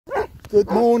Good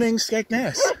morning,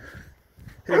 Skegness.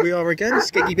 Here we are again,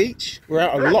 Skeggy Beach. We're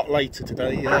out a lot later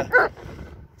today.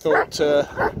 Thought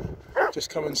just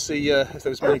come and see if there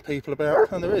was many people about,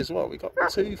 and there is. What we got?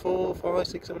 2, 4, 5,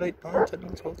 6, 7, 8, 9, 10,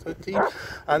 11, 12, 13,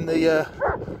 and the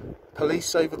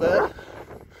police over there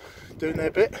doing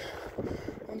their bit.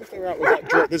 I wonder if they're out with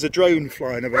that. There's a drone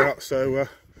flying about, so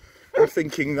I'm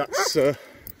thinking that's to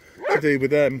do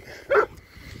with them.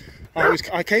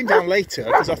 I came down later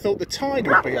because I thought the tide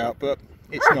would be out, but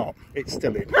it's not. It's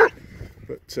still in.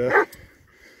 But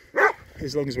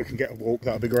as long as we can get a walk,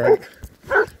 that'll be great.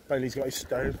 Bailey's got his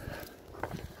stone.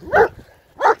 So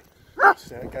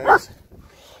there it goes.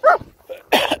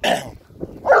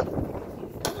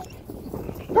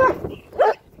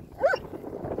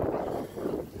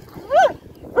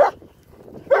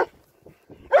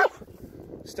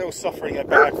 Still suffering a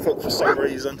bad foot for some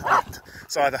reason.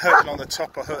 It's either hurting on the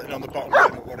top or hurting on the bottom. I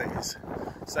don't know what it is.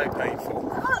 So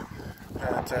painful.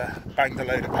 And banged a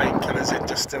load of painkillers in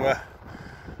just to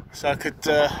so I could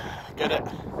get it.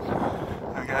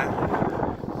 There we go.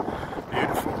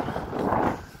 Beautiful.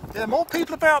 Yeah, more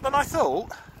people about than I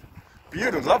thought.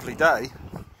 Beautiful, lovely day.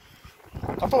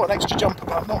 I bought an extra jumper,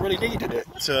 but I've not really needed it.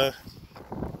 It's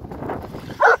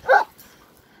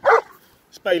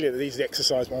Bailey that needs the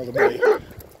exercise more than me.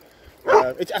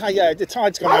 Yeah, the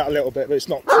tide's gone out a little bit, but it's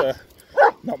not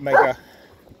mega.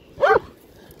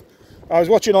 I was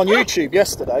watching on YouTube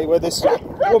yesterday where this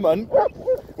woman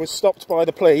was stopped by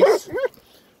the police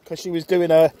because she was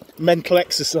doing a mental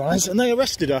exercise and they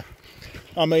arrested her.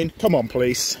 I mean, come on,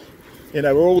 police. You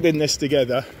know, we're all in this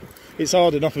together. It's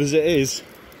hard enough as it is.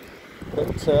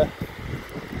 But,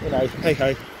 you know, hey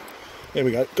ho. Here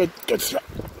we go. Good throw.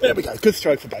 There we go. Good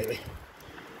throw for Bailey.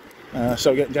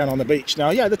 So we're getting down on the beach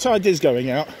now. Yeah, the tide is going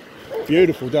out.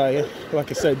 Beautiful day.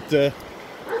 Like I said,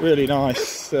 really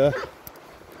nice.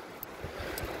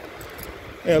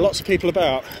 Yeah, lots of people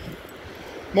about.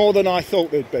 More than I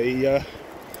thought there'd be. Yeah,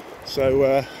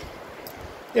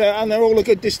 and they're all a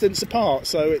good distance apart,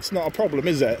 so it's not a problem,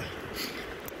 is it?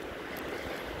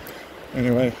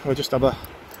 Anyway, we'll just have a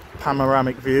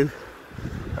panoramic view,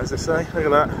 as they say. Look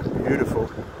at that. Beautiful.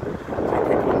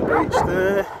 People on the beach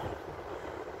there.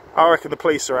 I reckon the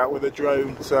police are out with a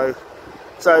drone, so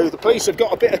the police have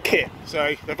got a bit of kit.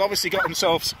 So they've obviously got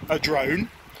themselves a drone.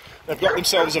 They've got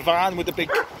themselves a van with a big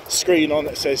screen on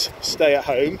that says "Stay at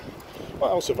home." What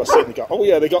else have I seen they got? Oh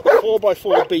yeah, they got the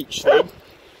 4x4 beach thing.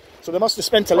 So they must have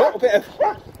spent a little bit of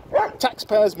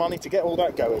taxpayers' money to get all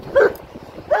that going.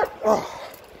 Oh.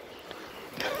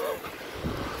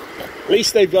 At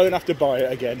least they don't have to buy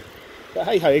it again. But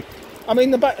hey, I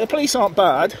mean the police aren't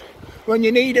bad. When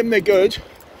you need them, they're good.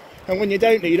 And when you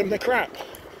don't need them, they're crap.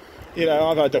 You know,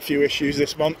 I've had a few issues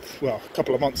this month. Well, a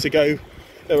couple of months ago,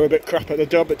 they were a bit crap at the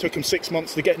job. It took them 6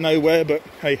 months to get nowhere, but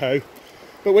hey-ho.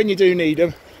 But when you do need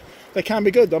them, they can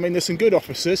be good. I mean, there's some good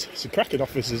officers, some cracking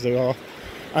officers there are.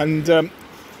 And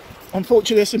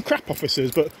unfortunately, there's some crap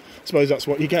officers, but I suppose that's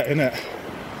what you get, isn't it?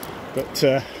 But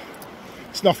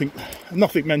it's nothing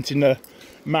meant in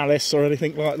malice or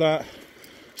anything like that.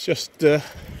 It's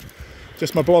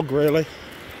just my blog, really.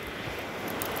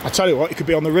 I tell you what, it could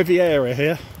be on the Riviera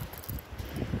here.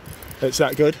 It's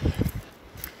that good.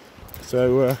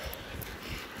 So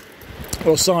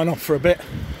we'll sign off for a bit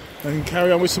and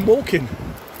carry on with some walking.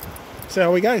 See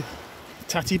how we go.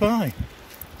 Tatty bye.